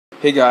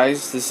Hey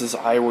guys, this is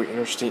Iowa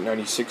Interstate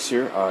 96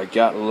 here. I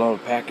got a little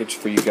package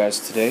for you guys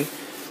today.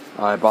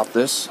 I bought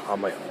this on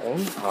my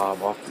own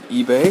off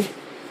eBay.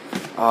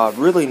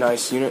 Really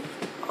nice unit.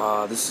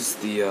 This is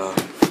the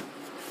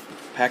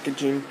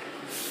packaging.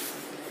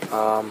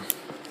 We're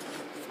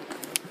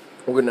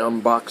going to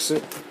unbox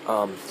it.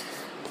 I'm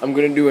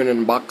going to do an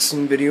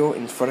unboxing video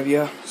in front of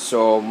you.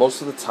 So most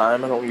of the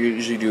time I don't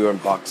usually do an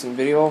unboxing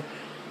video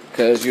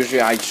because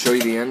usually I show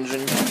you the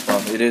engine.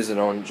 Well, it is an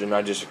engine,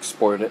 I just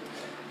exported it.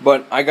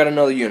 But I got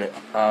another unit.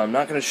 I'm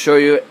not going to show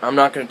you it. I'm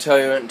not going to tell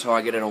you it until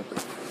I get it open.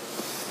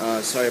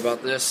 Sorry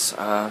about this.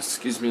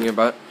 Excuse me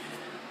about.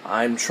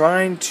 I'm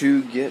trying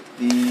to get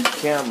the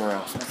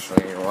camera.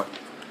 Actually, you know what?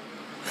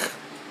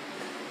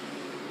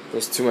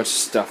 There's too much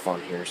stuff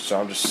on here, so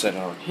I'll just set it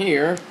on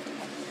here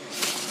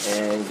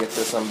and get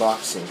this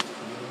unboxing.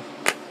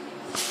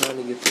 Trying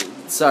to get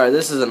the. Sorry,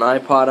 this is an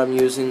iPod I'm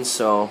using,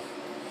 so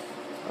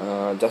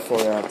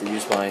definitely I have to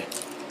use my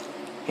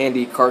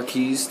handy car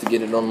keys to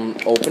get it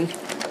open.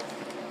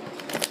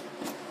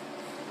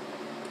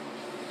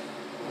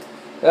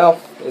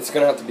 Well, it's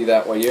going to have to be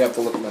that way. You have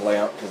to look at my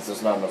layout because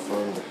there's not enough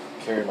room to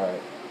carry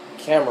my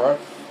camera.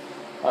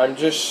 I'm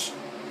just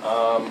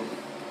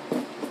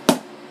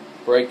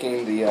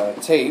breaking the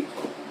tape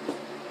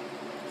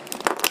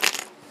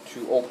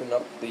to open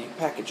up the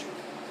packaging.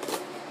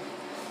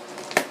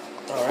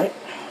 Alright.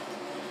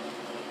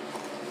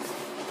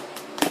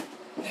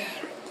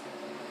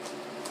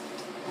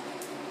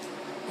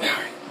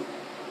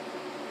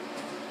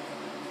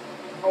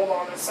 Hold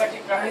on a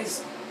second,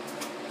 guys.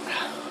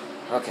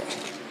 Okay.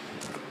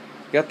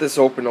 Got this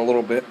open a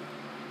little bit.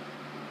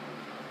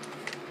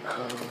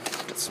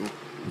 Got some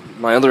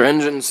my other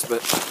engines,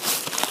 but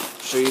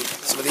show you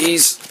some of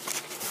these.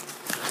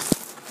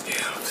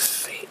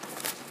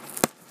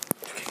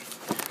 Okay.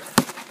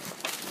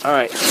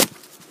 Alright,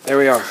 there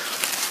we are.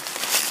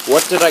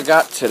 What did I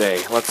got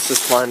today? Let's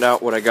just find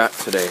out what I got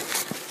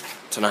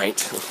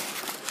tonight.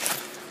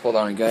 Hold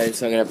on,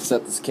 guys. I'm gonna have to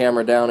set this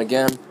camera down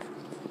again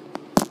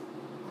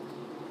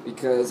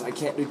because I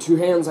can't do two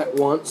hands at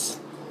once.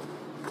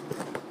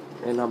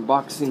 An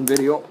unboxing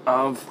video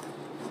of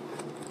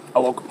a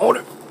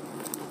locomotive.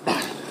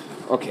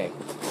 Okay,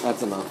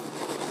 that's enough.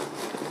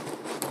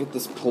 Get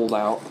this pulled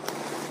out.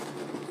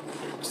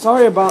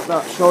 Sorry about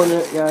not showing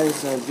it,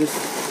 guys. I'm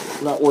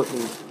just not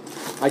working.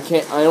 I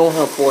don't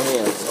have four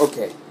hands.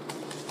 Okay.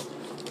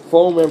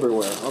 Foam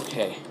everywhere.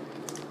 Okay.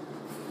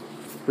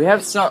 We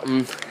have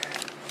something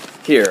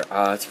here.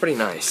 It's pretty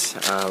nice.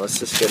 Let's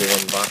just get it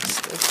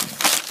unboxed.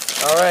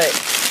 Alright.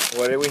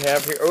 What do we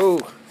have here?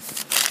 Oh.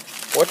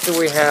 What do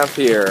we have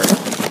here?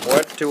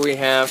 What do we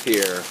have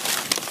here?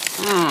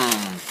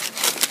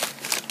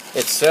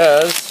 It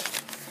says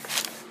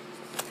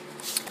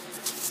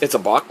it's a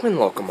Bachmann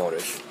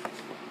locomotive.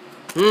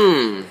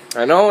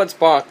 I know it's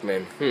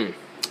Bachmann.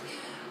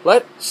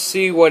 Let's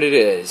see what it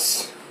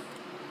is.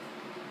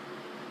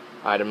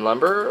 Item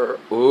number.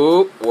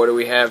 Ooh, what do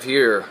we have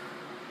here?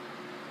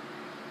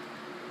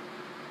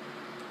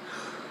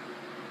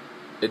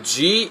 A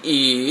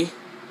GE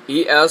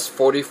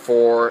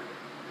ES44AC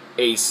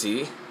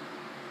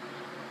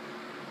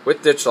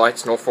with ditch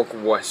lights, Norfolk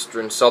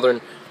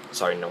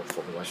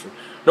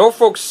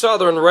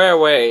Southern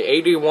Railway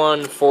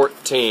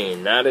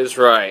 8114. That is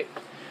right.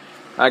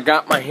 I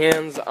got my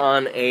hands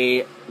on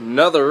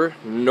another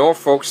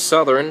Norfolk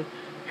Southern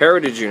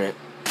Heritage unit.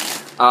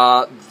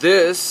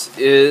 This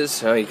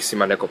is, you can see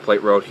my nickel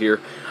plate road here.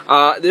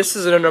 This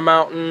is an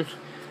intermountain.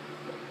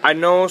 I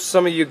know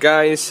some of you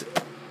guys,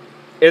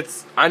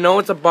 I know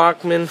it's a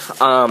Bachmann.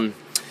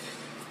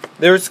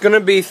 There's going to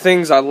be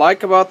things I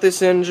like about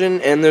this engine,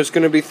 and there's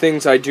going to be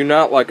things I do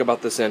not like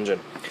about this engine.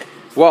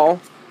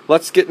 Well,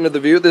 let's get into the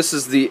view. This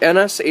is the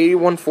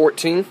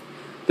NS8114.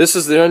 This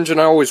is the engine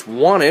I always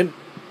wanted.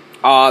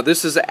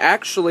 This is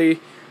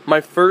actually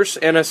my first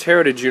NS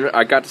Heritage unit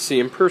I got to see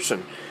in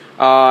person.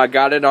 I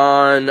got it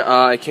on,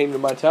 I came to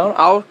my town.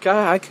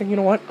 You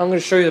know what? I'm going to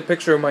show you the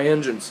picture of my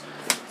engines.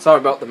 Sorry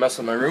about the mess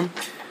in my room.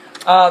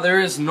 There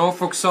is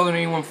Norfolk Southern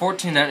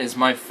 8114. That is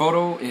my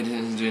photo. It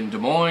is in Des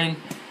Moines.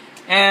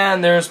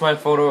 And there's my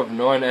photo of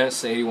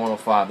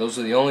NS8105. Those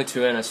are the only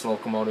two NS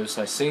locomotives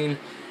I've seen.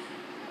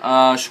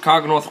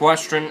 Chicago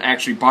Northwestern,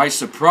 actually by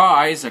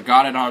surprise, I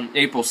got it on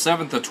April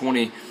 7th of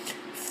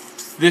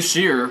this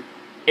year.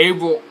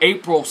 April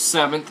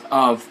 7th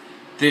of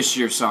this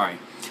year, sorry.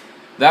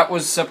 That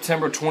was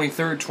September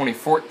 23rd,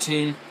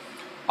 2014.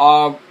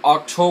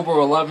 October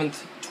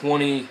 11th,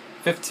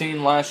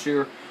 2015 last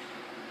year.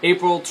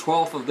 April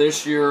 12th of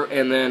this year,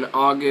 and then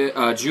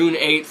June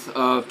 8th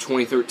of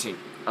 2013.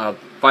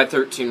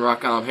 513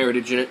 Rock Island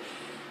Heritage Unit,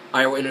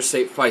 Iowa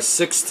Interstate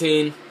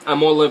 516. I'm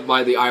going to live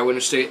by the Iowa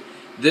Interstate.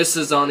 This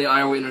is on the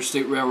Iowa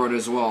Interstate Railroad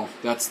as well.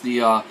 That's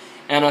the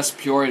NS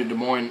Peoria to Des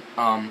Moines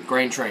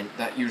grain train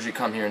that usually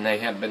come here, and they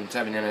have been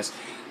having NS.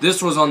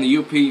 This was on the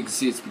UP. You can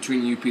see it's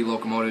between the UP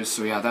locomotives.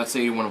 So yeah, that's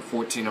 81 of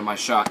 14 of my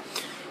shot.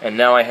 And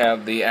now I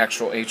have the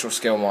actual HO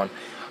scale one.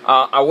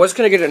 I was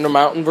going to get an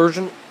intermountain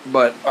version,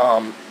 but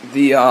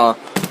the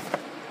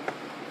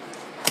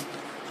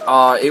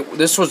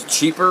This was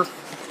cheaper.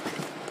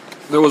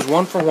 There was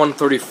one for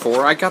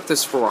 $134. I got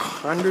this for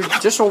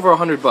just over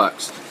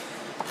 $100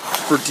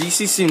 for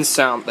DCC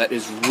sound. That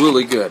is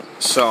really good.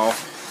 So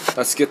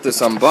let's get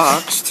this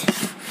unboxed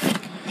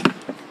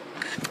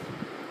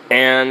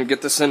and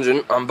get this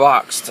engine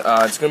unboxed.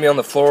 It's going to be on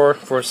the floor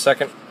for a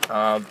second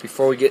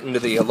before we get into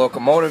the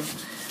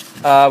locomotive.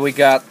 We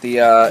got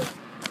the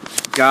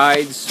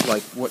guides,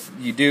 like what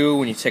you do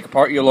when you take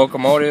apart your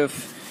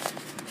locomotive.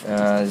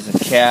 There's a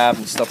cab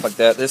and stuff like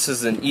that. This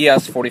is an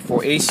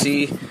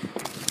ES44AC.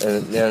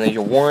 Then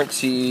your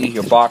warranty,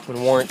 your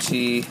Bachmann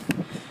warranty,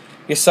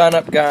 your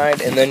sign-up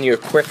guide, and then your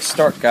quick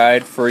start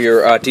guide for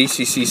your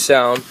DCC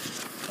sound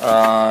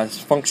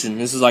function.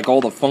 This is like all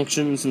the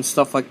functions and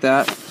stuff like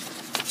that.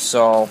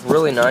 So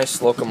really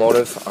nice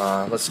locomotive.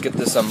 Let's get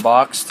this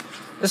unboxed.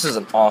 This is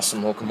an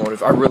awesome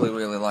locomotive. I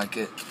really like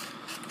it.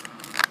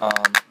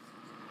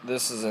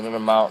 This is an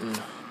Intermountain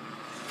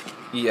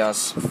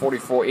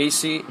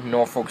ES44AC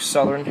Norfolk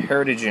Southern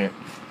Heritage Unit.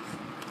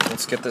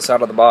 Let's get this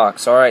out of the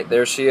box. Alright,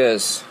 there she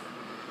is.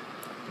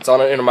 It's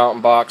on an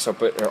Intermountain box. I'll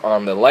put her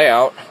on the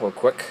layout real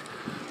quick.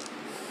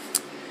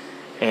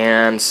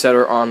 And set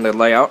her on the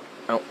layout.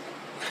 Oh,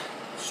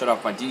 shut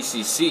off my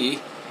DCC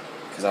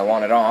because I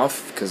want it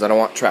off because I don't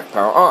want track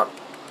power on.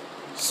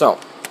 So,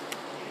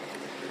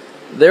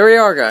 there we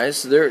are,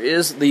 guys. There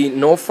is the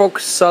Norfolk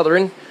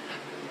Southern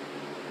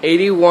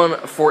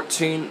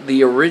 8114,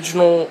 the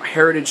original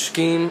Heritage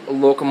Scheme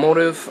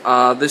locomotive.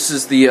 This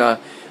is the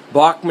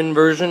Bachmann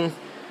version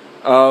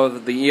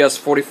of the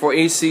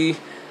ES44AC.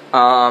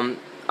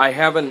 I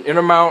have an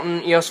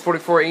Intermountain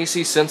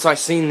ES44AC since I've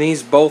seen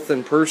these both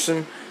in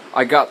person.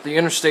 I got the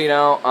Interstate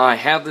out. I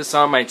have this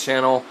on my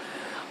channel.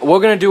 We're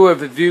going to do a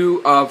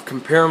review of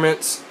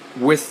comparisons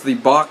with the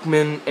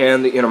Bachmann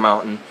and the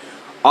Intermountain.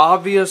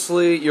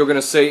 Obviously, you're going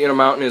to say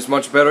Intermountain is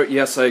much better.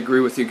 Yes, I agree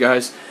with you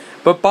guys.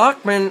 But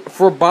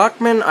for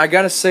Bachmann, I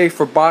gotta say,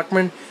 for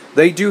Bachmann,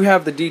 they do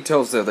have the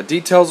details there. The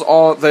details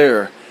are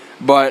there.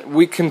 But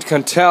we can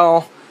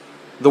tell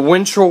the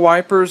windshield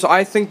wipers.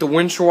 I think the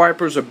windshield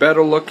wipers are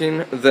better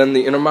looking than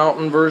the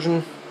Intermountain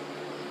version.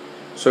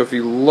 So if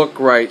you look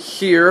right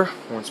here,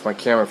 once my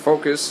camera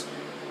focus,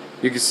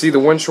 you can see the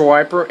windshield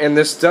wiper. And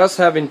this does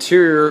have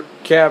interior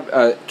cab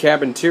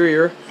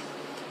interior.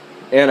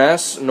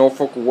 NS,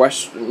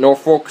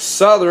 Norfolk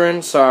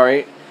Southern,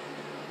 sorry.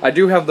 I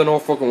do have the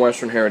Norfolk and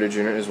Western Heritage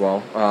Unit as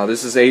well.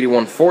 This is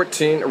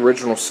 8114,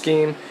 original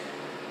scheme,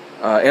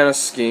 NS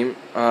scheme.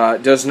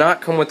 Does not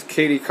come with the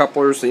KD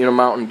couplers. The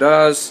Intermountain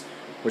does,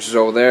 which is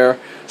over there.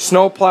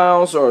 Snow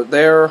plows are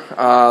there.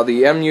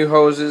 The MU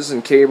hoses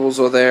and cables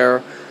are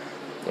there,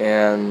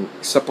 and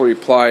separately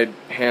applied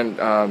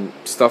hand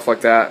stuff like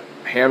that.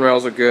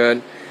 Handrails are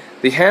good.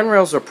 The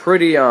handrails are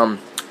pretty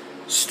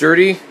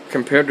sturdy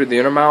compared to the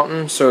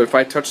Intermountain. So if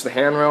I touch the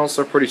handrails,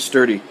 they're pretty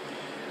sturdy.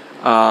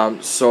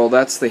 So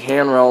that's the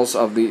handrails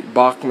of the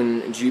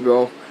Bachmann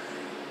Jibo.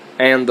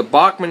 And the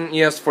Bachmann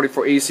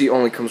ES44AC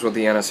only comes with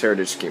the NS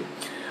Heritage Scheme.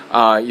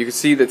 You can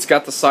see that it's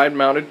got the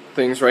side-mounted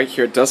things right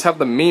here. It does have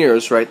the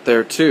mirrors right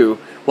there too,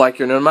 like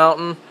your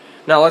Intermountain.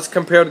 Now let's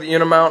compare to the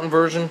Intermountain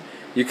version.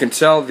 You can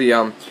tell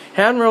the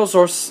handrails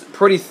are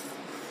pretty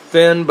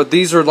thin, but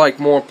these are like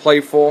more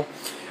playful.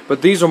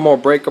 But these are more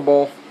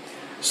breakable.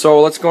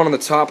 So let's go on to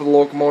the top of the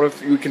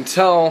locomotive. You can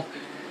tell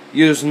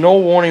there's no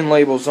warning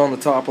labels on the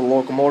top of the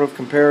locomotive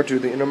compared to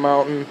the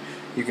Intermountain.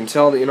 You can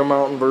tell the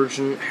Intermountain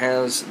version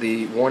has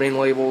the warning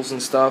labels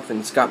and stuff, and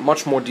it's got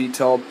much more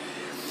detailed.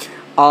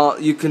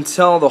 You can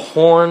tell the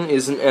horn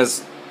isn't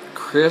as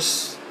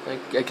crisp.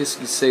 I guess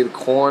you could say the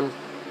horn.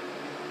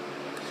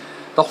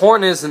 The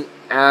horn isn't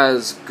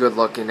as good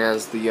looking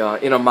as the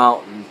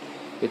Intermountain.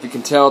 If you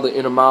can tell, the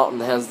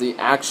Intermountain has the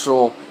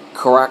actual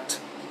correct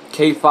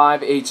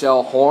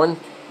K5HL horn.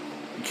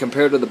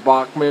 Compared to the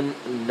Bachmann,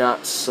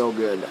 not so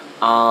good.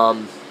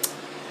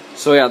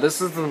 So yeah,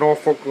 this is the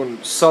Norfolk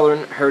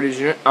Southern Heritage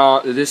Unit.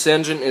 This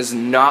engine is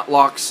not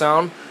lock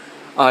sound.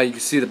 You can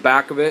see the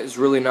back of it is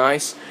really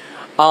nice.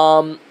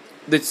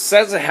 It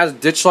says it has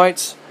ditch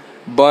lights,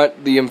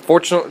 but the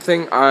unfortunate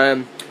thing,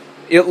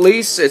 at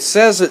least it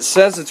says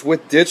it's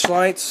with ditch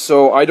lights.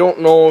 So I don't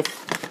know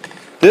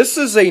if this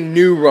is a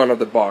new run of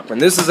the Bachmann.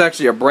 This is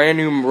actually a brand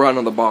new run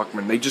of the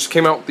Bachmann. They just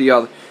came out with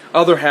the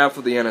other half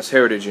of the NS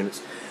Heritage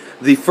Units.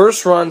 The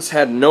first runs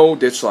had no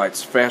ditch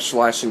lights, fast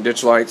flashing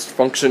ditch lights,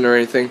 function or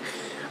anything.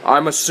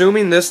 I'm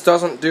assuming this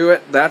doesn't do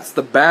it. That's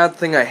the bad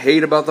thing I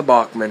hate about the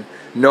Bachmann.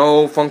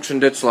 No function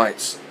ditch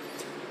lights.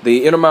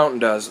 The Intermountain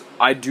does.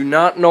 I do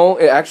not know.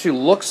 It actually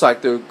looks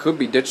like there could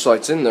be ditch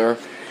lights in there,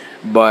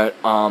 but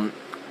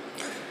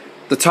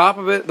the top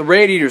of it, the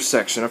radiator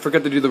section. I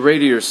forgot to do the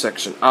radiator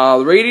section.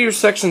 The radiator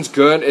section's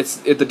good.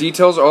 The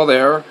details are all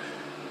there.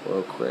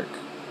 Real quick,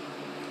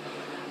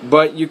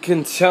 but you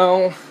can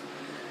tell.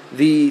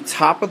 The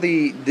top of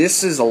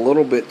this is a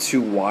little bit too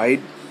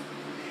wide,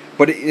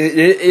 but it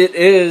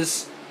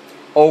is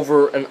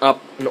over and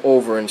up and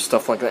over and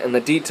stuff like that, and the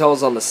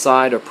details on the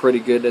side are pretty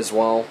good as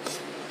well.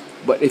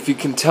 But if you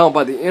can tell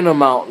by the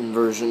Intermountain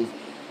version,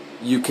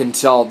 you can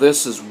tell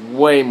this is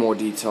way more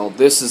detailed.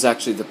 This is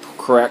actually the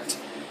correct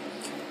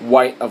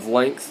white of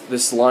length.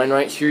 This line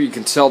right here, you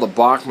can tell the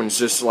Bachmann's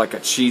just like a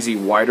cheesy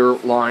whiter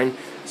line.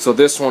 So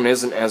this one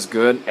isn't as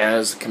good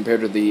as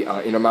compared to the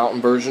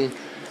Intermountain version.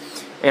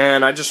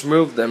 And I just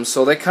moved them,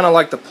 so they kind of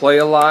like to play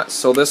a lot.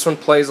 So this one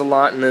plays a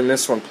lot, and then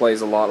this one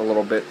plays a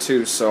little bit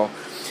too. So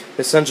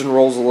this engine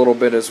rolls a little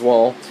bit as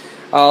well.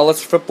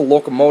 Let's flip the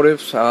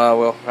locomotives.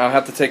 Well, I'll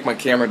have to take my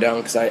camera down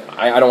because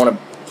I don't want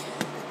to.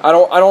 I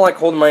don't like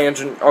holding my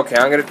engine. Okay,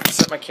 I'm gonna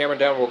set my camera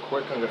down real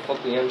quick. I'm gonna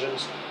flip the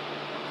engines.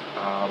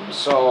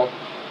 So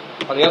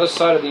on the other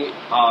side of the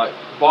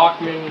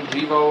Bachmann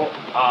Gevo,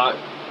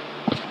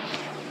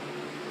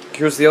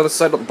 here's the other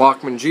side of the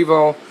Bachmann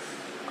Gevo.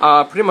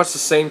 Pretty much the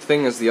same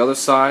thing as the other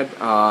side.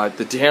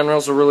 The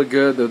handrails are really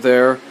good. They're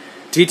there.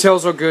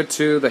 Details are good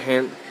too.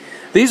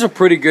 These are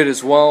pretty good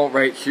as well.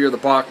 Right here, the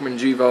Bachmann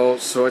Gevo.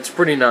 So it's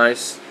pretty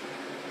nice.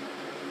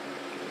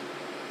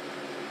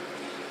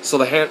 So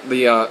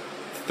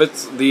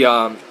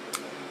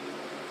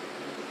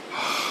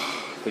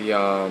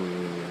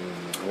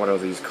what are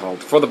these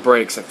called? For the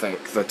brakes, I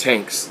think. The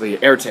tanks,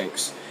 the air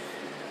tanks.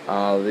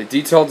 The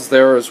details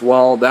there as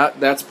well.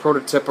 That's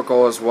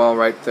prototypical as well,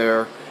 right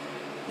there.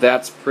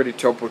 That's pretty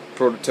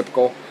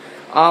prototypical.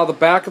 The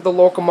back of the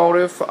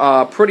locomotive,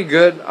 pretty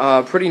good,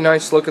 pretty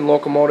nice looking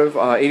locomotive.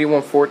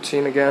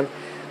 8114 again.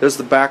 There's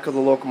the back of the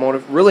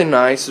locomotive. Really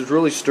nice. It's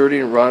really sturdy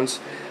and runs.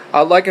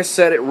 Like I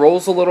said, it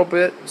rolls a little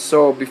bit,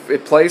 so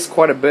it plays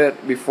quite a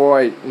bit before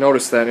I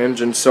noticed that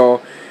engine.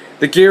 So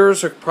the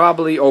gears are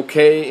probably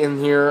okay in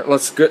here.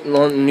 Let's get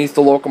underneath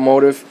the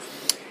locomotive.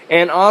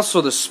 And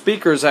also the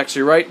speaker is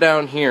actually right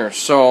down here.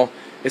 So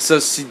it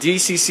says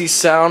DCC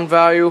sound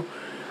value.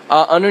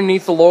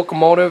 Underneath the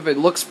locomotive, it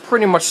looks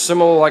pretty much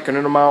similar like an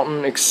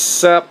Intermountain,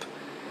 except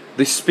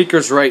the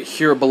speaker's right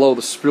here below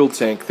the fuel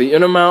tank. The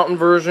Intermountain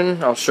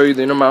version, I'll show you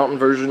the Intermountain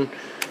version.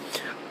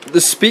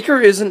 The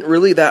speaker isn't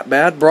really that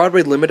bad.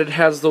 Broadway Limited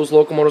has those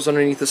locomotives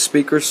underneath the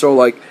speaker, so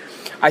like,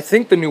 I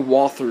think the new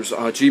Walther's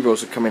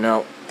Gevos are coming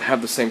out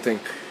have the same thing.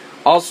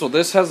 Also,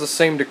 this has the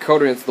same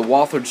decoder as the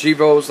Walther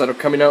Gevos that are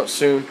coming out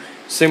soon.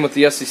 Same with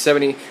the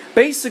SC70.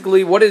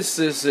 Basically, what this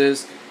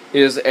is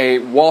a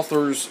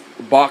Walther's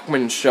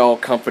Bachmann Shell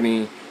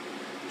Company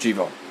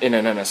Gevo in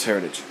an NS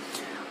Heritage.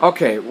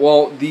 Okay,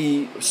 well,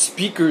 the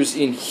speaker's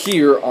in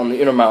here on the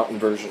Intermountain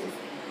version.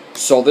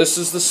 So this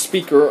is the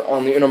speaker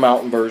on the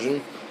Intermountain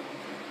version.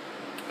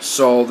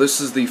 So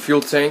this is the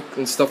fuel tank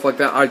and stuff like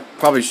that. I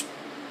probably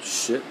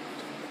shit.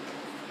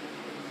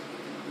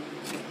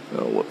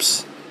 Oh,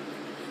 whoops.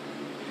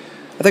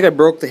 I think I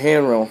broke the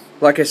handrail.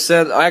 Like I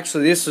said,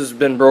 actually this has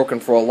been broken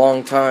for a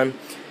long time.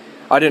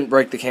 I didn't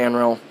break the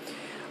handrail.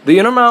 The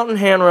Intermountain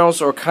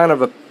handrails are kind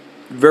of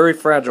very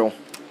fragile.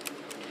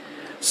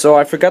 So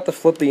I forgot to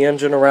flip the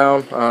engine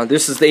around.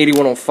 This is the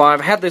 8105.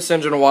 I had this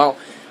engine a while.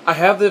 I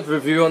have the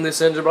review on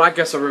this engine, but I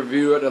guess I'll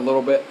review it a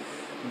little bit.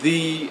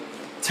 The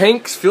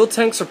fuel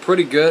tanks are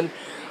pretty good,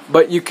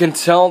 but you can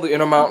tell the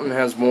Intermountain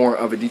has more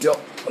of a detail.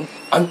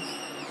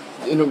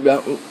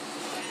 Intermountain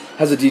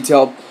has a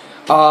detail.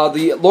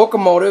 The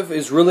locomotive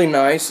is really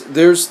nice.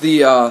 There's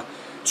the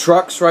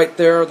trucks right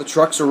there. The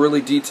trucks are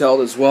really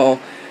detailed as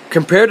well.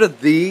 Compared to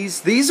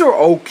these are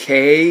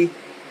okay,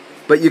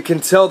 but you can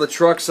tell the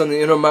trucks on the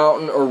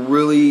Intermountain are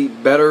really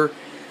better.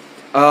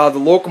 The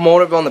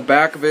locomotive on the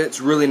back of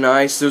it's really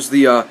nice. There's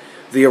the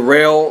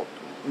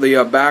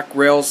back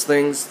rails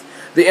things.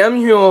 The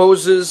MU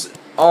hoses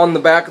on the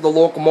back of the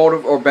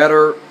locomotive are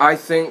better, I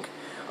think.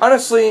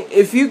 Honestly,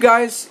 if you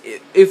guys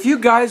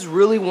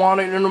really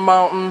want an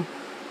Intermountain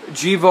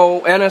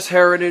Gevo, NS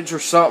Heritage or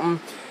something,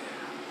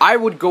 I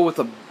would go with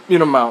a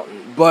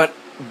Intermountain. But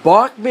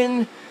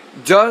Bachmann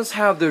does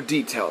have their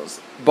details.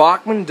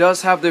 Bachmann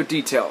does have their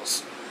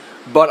details.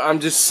 But I'm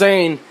just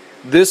saying,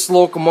 this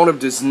locomotive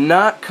does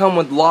not come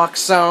with lock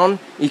sound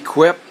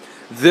equipped.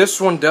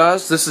 This one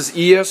does. This is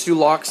ESU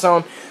lock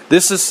sound.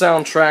 This is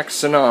Soundtrack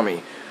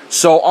Tsunami.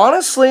 So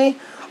honestly,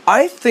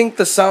 I think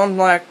the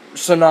Soundtrack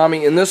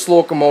Tsunami in this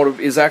locomotive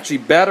is actually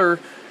better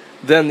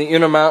than the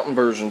Intermountain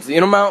versions. The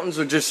Intermountains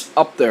are just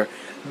up there.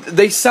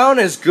 They sound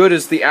as good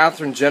as the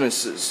Athearn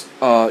Genesis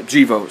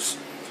Gevos.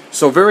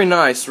 So very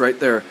nice right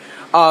there.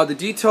 The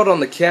detail on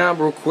the cab,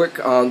 real quick.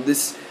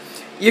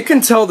 You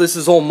can tell this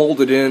is all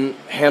molded in.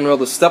 Handrail,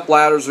 the step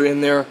ladders are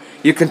in there.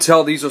 You can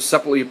tell these are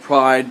separately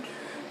pried.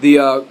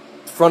 The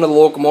front of the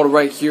locomotive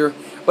right here.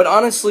 But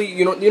honestly,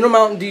 you know, the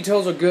Intermountain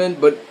details are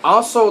good, but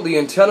also the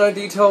antenna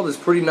detail is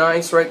pretty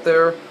nice right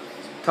there.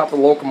 Top of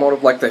the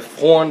locomotive, like the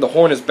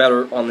horn is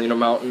better on the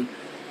Intermountain.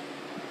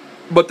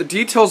 But the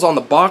details on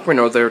the Bachmann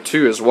are there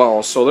too as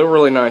well, so they're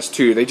really nice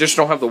too. They just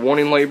don't have the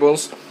warning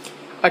labels.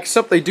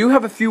 Except they do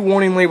have a few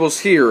warning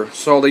labels here.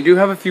 So they do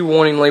have a few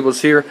warning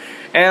labels here.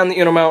 And the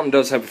Intermountain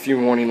does have a few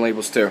warning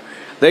labels too.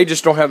 They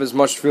just don't have as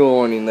much fuel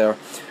warning there.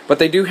 But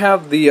they do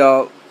have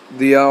the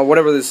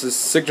whatever this is,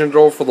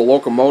 signal for the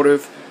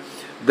locomotive.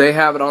 They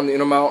have it on the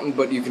Intermountain,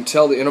 but you can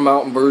tell the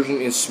Intermountain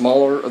version is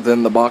smaller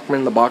than the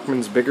Bachmann. The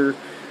Bachmann's bigger.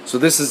 So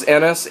this is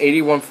NS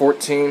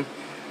 8114.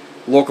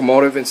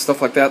 locomotive and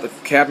stuff like that. The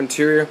cab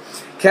interior.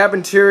 Cab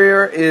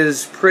interior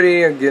is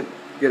pretty. Get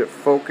it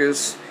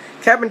focused.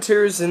 Cab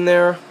interior is in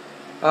there.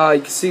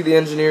 You can see the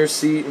engineer's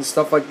seat and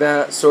stuff like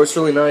that. So it's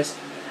really nice.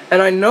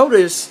 And I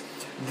noticed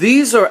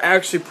these are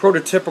actually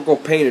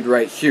prototypical painted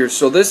right here.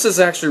 So this is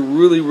actually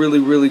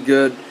really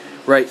good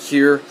right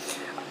here.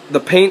 The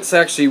paint's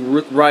actually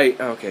right.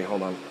 Okay,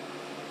 hold on.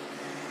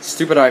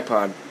 Stupid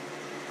iPod.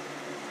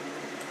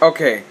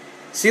 Okay,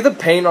 see the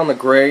paint on the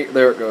gray?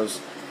 There it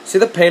goes. See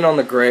the paint on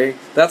the gray?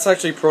 That's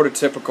actually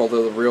prototypical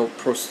to the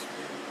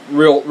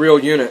real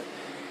unit.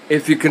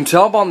 If you can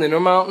tell by the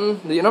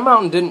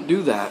Intermountain didn't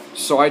do that.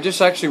 So I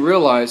just actually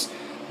realized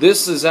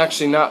this is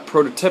actually not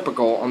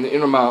prototypical on the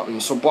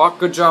Intermountain. So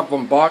good job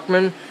on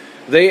Bachmann.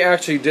 They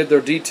actually did their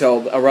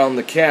detail around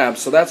the cab,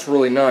 so that's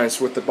really nice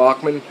with the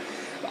Bachmann.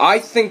 I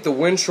think the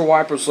windshield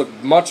wipers look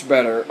much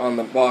better on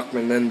the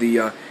Bachmann than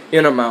the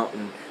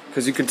Intermountain,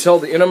 because you can tell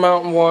the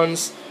Intermountain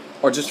ones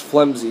are just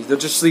flimsy. They're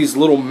just these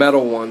little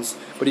metal ones,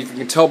 but if you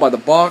can tell by the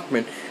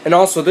Bachmann, and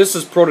also this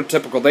is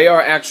prototypical. They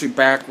are actually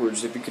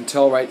backwards. If you can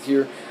tell right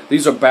here,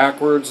 these are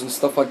backwards and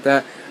stuff like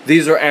that.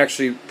 These are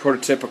actually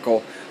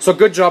prototypical. So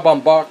good job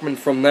on Bachmann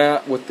from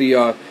that with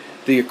the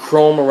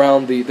chrome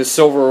around the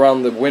silver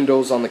around the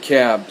windows on the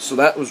cab. So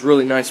that was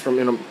really nice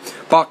from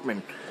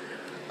Bachmann.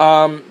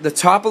 The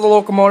top of the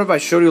locomotive, I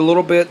showed you a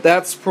little bit.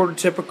 That's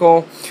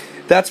prototypical.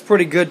 That's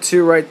pretty good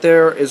too right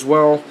there as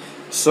well.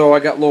 So I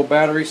got low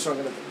battery, so I'm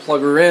going to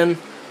plug her in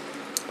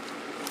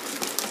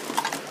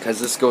because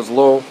this goes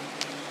low.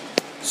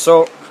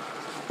 So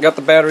got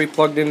the battery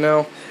plugged in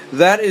now.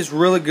 That is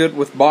really good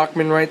with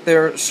Bachmann right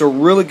there. So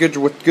really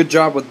good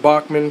job with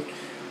Bachmann.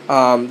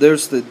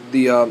 There's the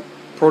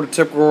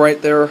prototypical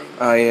right there.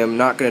 I am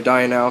not going to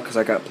die now because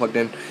I got it plugged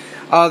in.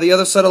 The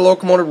other side of the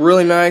locomotive,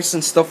 really nice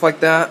and stuff like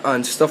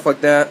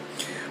that.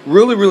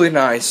 Really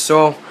nice.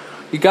 So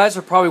you guys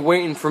are probably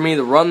waiting for me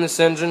to run this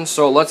engine,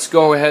 so let's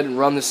go ahead and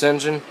run this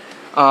engine.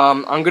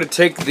 I'm going to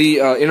take the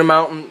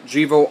Intermountain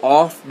Gevo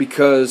off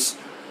because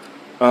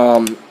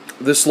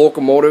this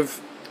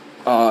locomotive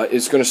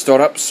is going to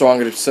start up, so I'm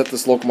going to set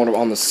this locomotive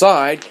on the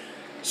side.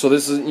 So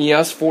this is an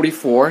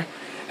ES44,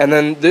 and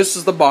then this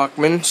is the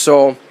Bachmann,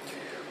 so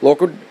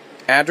local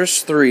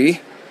address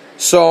 3.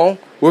 So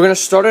we're going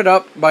to start it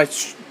up by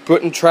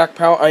putting track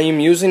power. I am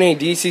using a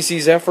DCC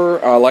Zephyr.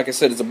 Like I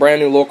said, it's a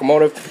brand new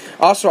locomotive.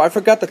 Also, I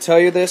forgot to tell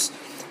you this.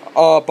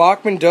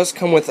 Bachmann does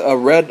come with a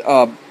red.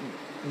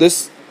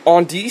 This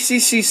on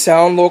DCC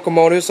sound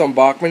locomotives on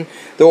Bachmann,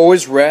 they're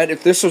always red.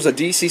 If this was a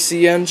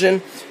DCC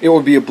engine, it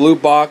would be a blue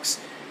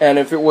box. And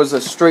if it was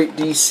a straight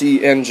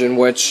DC engine,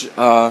 which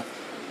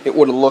it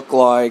would have looked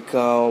like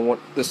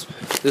this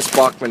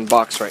Bachmann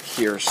box right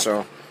here.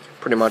 So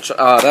pretty much,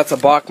 that's a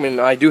Bachmann.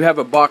 I do have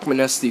a Bachmann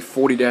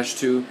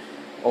SD40-2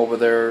 over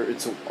there.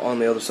 It's on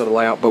the other side of the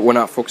layout, but we're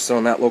not focusing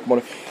on that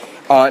locomotive.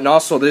 And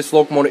also, this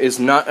locomotive is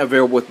not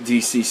available with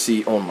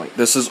DCC only.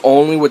 This is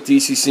only with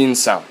DCC and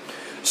sound.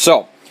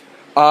 So,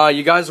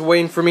 you guys are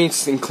waiting for me,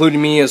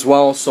 including me as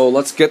well. So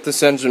let's get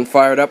this engine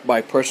fired up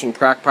by pushing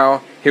track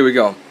power. Here we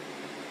go.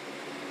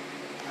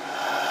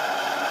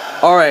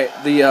 All right,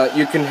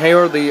 you can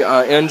hear the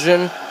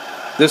engine.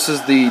 This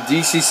is the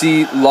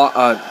DCC,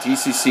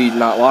 DCC,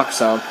 not lock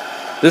sound.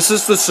 This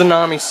is the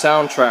Tsunami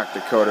soundtrack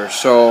decoder.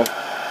 So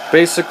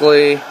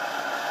basically,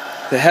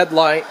 the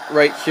headlight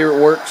right here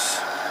works,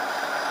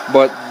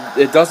 but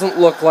it doesn't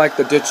look like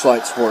the ditch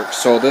lights work.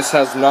 So this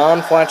has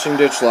non-flashing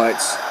ditch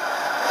lights.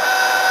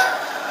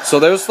 So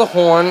there's the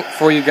horn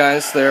for you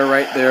guys there,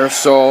 right there.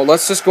 So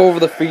let's just go over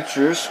the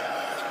features.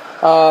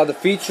 The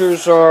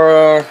features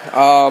are,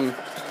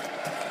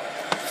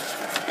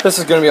 this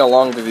is going to be a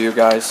long review,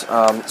 guys.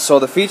 So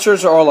the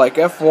features are like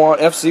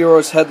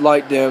F0's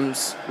headlight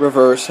dims,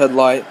 reverse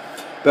headlight,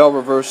 bell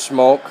reverse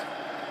smoke.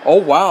 Oh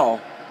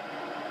wow.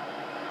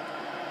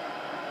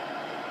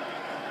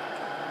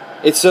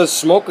 It says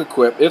smoke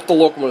equipped, if the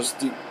locomotive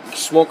is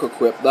smoke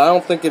equipped. I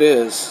don't think it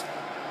is.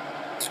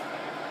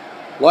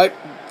 Light,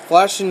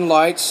 flashing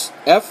lights,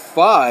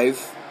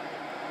 F5.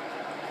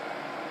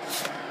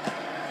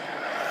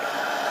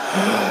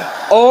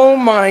 Oh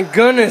my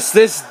goodness,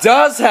 this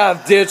does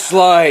have ditch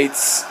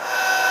lights.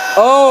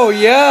 Oh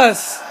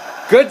yes.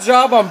 Good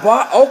job on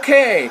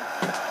okay.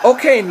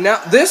 Okay,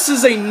 now this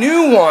is a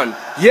new one.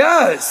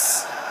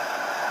 Yes.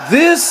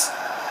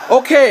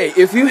 Okay,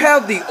 if you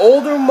have the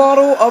older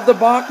model of the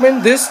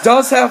Bachmann, this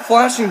does have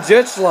flashing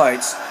ditch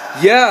lights.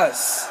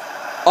 Yes.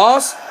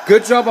 Awesome.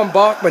 Good job on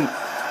Bachmann.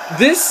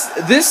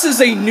 This is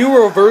a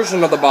newer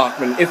version of the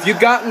Bachmann. If you've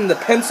gotten the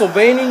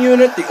Pennsylvania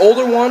unit, the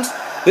older ones,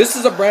 this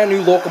is a brand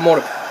new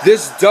locomotive.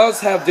 This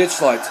does have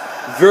ditch lights.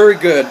 Very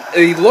good.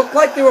 They look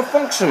like they were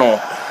functional.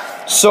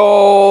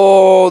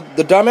 So,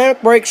 the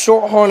dynamic brake,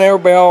 short horn, air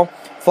bell,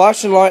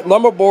 flashing light,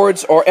 lumbar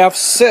boards, or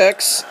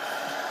F6.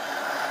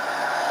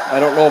 I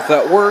don't know if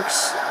that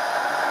works.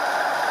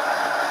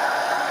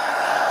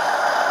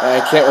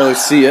 I can't really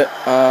see it.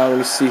 Let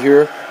me see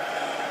here.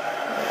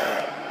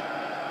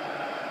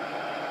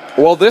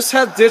 Well, this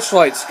had ditch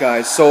lights,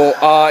 guys, so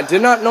I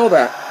did not know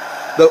that.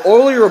 The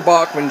earlier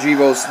Bachmann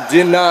Gevos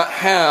did not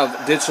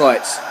have ditch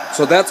lights.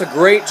 So that's a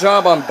great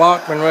job on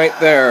Bachmann right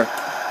there.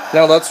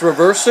 Now let's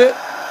reverse it.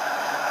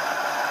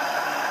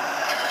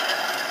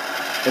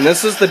 And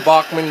this is the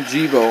Bachmann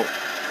Gevo.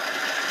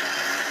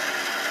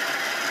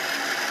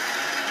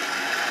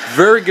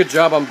 Very good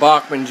job on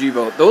Bachmann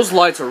Gevo. Those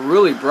lights are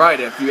really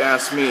bright if you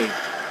ask me.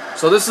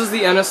 So this is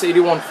the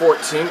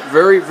ES44AC.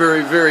 Very,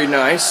 very, very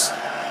nice.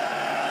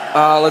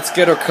 Let's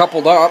get her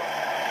coupled up.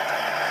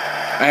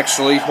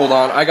 Actually, hold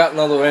on. I got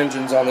another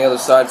engines on the other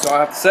side, so I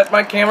have to set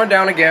my camera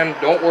down again.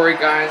 Don't worry,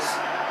 guys.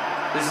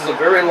 This is a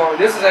very long...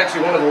 This is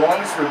actually one of the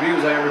longest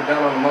reviews I ever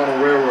done on the model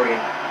railroading,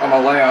 on my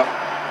layout.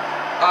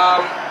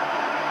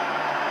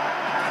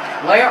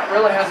 Layout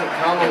really hasn't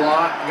come a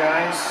lot,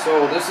 guys,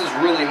 so this is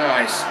really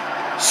nice.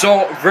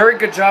 So, very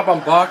good job on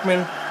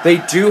Bachmann. They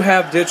do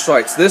have ditch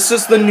lights. This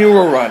is the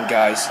newer run,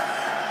 guys.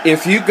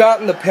 If you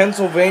got in the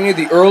Pennsylvania,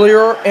 the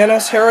earlier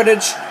NS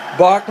Heritage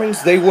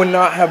Bachmanns, they would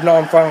not have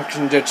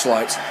non-function ditch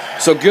lights.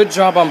 So, good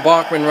job on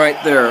Bachmann right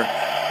there.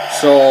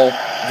 So,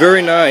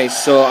 very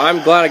nice. So,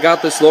 I'm glad I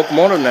got this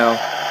locomotive now.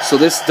 So,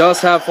 this does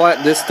have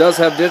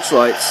ditch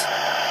lights.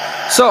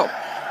 So,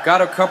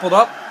 got it coupled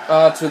up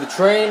to the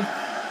train.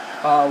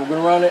 We're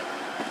gonna run it.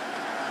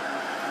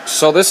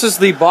 So, this is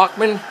the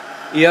Bachmann.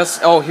 Yes.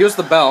 Oh, here's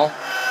the bell.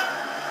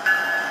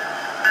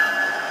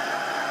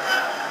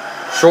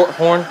 Short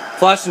horn.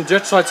 Flashing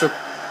ditch lights are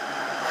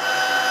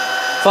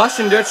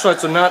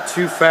not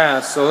too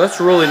fast, so that's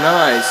really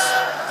nice.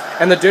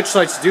 And the ditch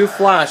lights do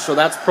flash, so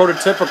that's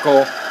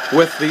prototypical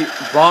with the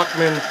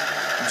Bachmann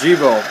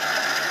Gevo.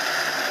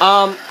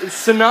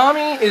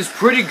 Tsunami is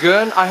pretty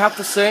good, I have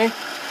to say.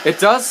 It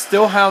does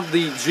still have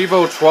the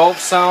Gevo 12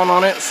 sound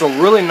on it, so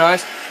really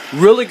nice.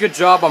 Really good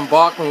job on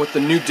Bachmann with the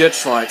new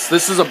ditch lights.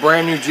 This is a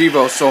brand new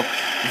Gevo, so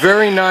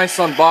very nice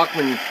on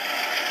Bachmann.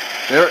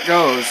 There it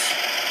goes.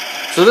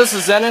 So this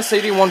is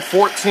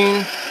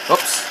ES44AC.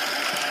 Oops.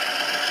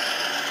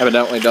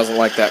 Evidently doesn't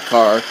like that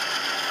car.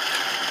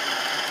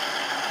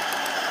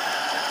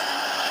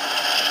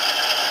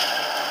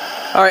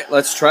 Alright,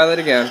 let's try that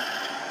again.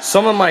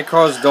 Some of my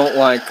cars don't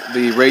like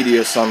the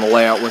radius on the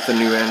layout with the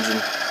new engine.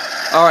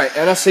 Alright,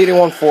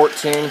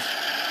 ES44AC.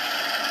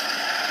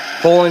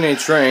 Pulling a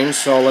train,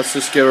 so let's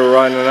just get her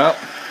running up.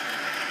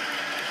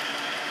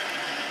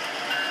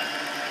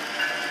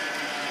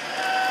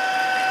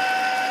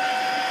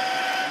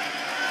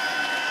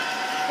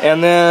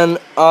 And then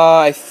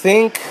I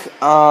think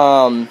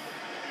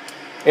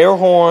air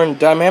horn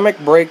dynamic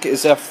brake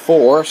is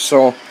F4,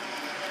 so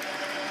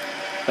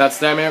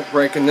that's dynamic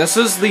brake. And this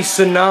is the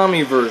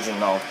Tsunami version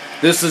though.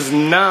 This is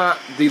not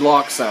the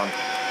lock sound.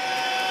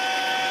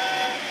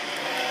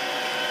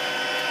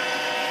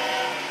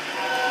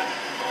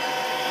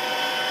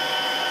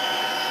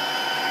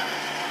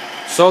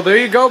 So there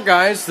you go,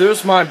 guys.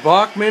 There's my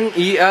Bachmann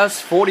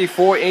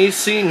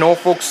ES44AC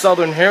Norfolk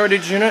Southern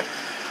Heritage Unit,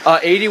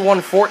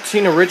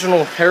 8114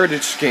 original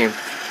heritage scheme.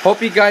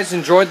 Hope you guys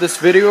enjoyed this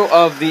video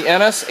of the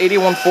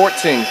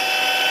ES8114.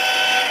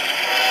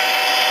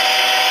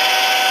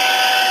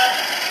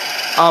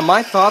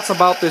 My thoughts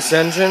about this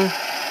engine.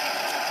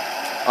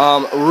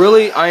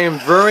 Really, I am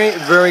very,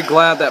 very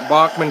glad that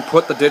Bachmann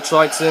put the ditch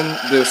lights in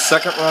the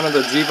second run of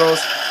the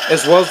Gevos,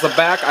 as well as the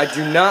back. I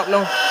do not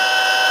know.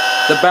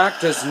 The back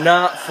does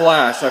not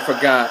flash, I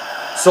forgot.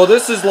 So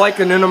this is like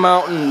an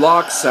intermountain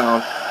lock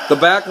sound. The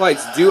back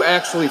lights do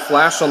actually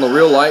flash on the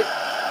real light.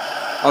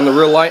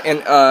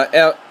 And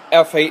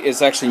F8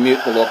 is actually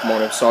mute the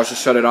locomotive, so I'll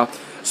just shut it off.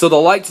 So the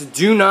lights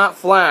do not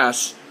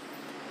flash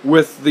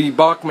with the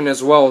Bachmann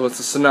as well, with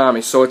the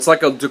Tsunami. So it's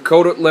like a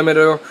Dakota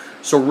limiter.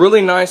 So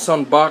really nice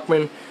on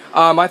Bachmann.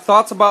 My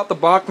thoughts about the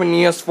Bachmann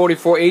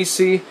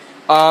ES44AC.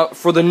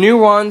 For the new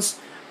ones,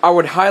 I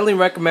would highly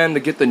recommend to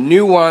get the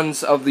new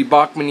ones of the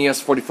Bachmann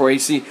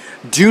ES44AC.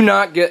 Do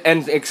not get,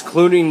 and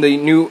excluding the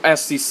new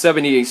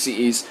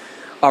SC70ACEs.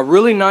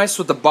 Really nice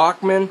with the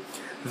Bachmann.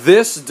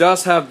 This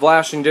does have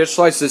flashing ditch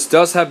lights. This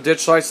does have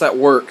ditch lights that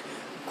work.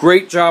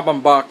 Great job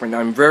on Bachmann.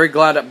 I'm very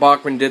glad that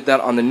Bachmann did that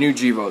on the new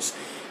Gevos.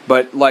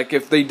 But like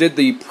if they did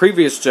the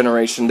previous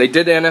generation, they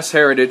did NS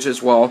Heritage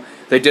as well.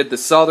 They did the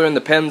Southern,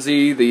 the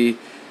Pennsy,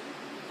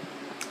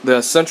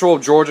 the Central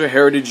Georgia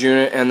Heritage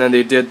Unit, and then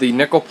they did the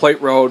Nickel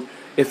Plate Road.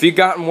 If you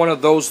gotten one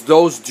of those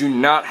do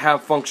not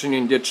have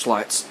functioning ditch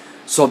lights.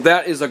 So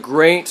that is a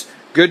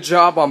good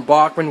job on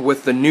Bachmann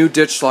with the new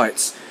ditch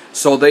lights.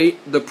 So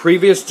the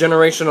previous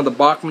generation of the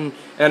Bachmann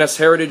NS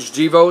Heritage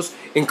Gevos,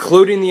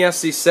 including the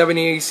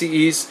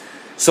SC70ACEs,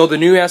 so the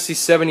new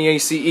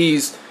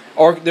SC70ACEs,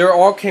 they're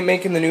all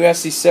making the new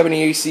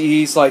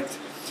SC70ACEs, like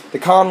the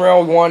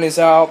Conrail one is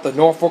out, the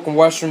Norfolk and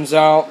Western's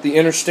out, the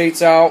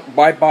Interstate's out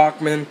by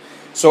Bachmann.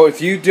 So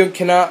if you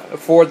cannot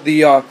afford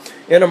the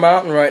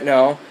Intermountain right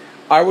now,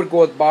 I would go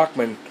with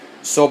Bachmann.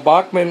 So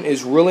Bachmann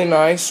is really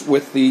nice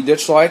with the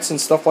ditch lights and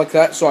stuff like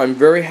that, so I'm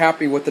very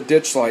happy with the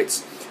ditch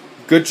lights.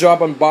 Good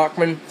job on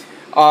Bachmann.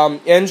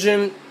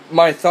 Engine,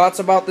 my thoughts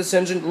about this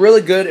engine,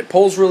 really good. It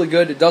pulls really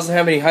good. It doesn't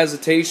have any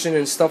hesitation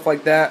and stuff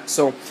like that,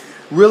 so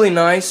really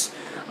nice.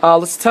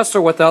 Let's test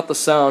her without the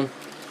sound.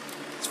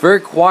 very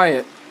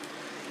quiet.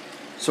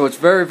 So it's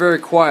very, very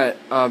quiet.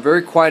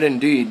 Very quiet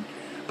indeed.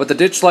 But the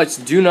ditch lights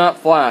do not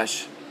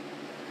flash.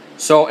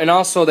 So, and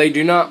also they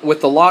do not,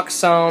 with the lock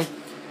sound,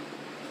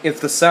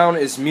 if the sound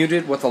is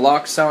muted with the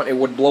lock sound, it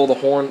would blow the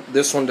horn.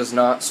 This one does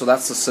not. So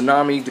that's the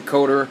Tsunami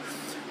decoder.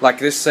 Like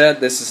this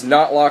said, this is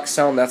not lock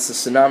sound, that's the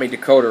Tsunami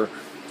decoder.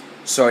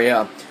 So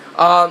yeah.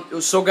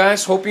 So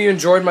guys, hope you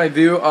enjoyed my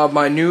view of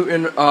my new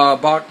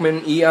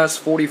Bachmann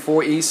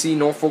ES44AC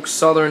Norfolk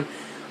Southern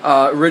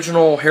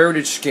original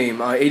heritage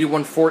scheme,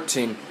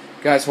 8114.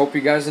 Guys, hope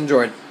you guys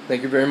enjoyed.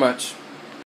 Thank you very much.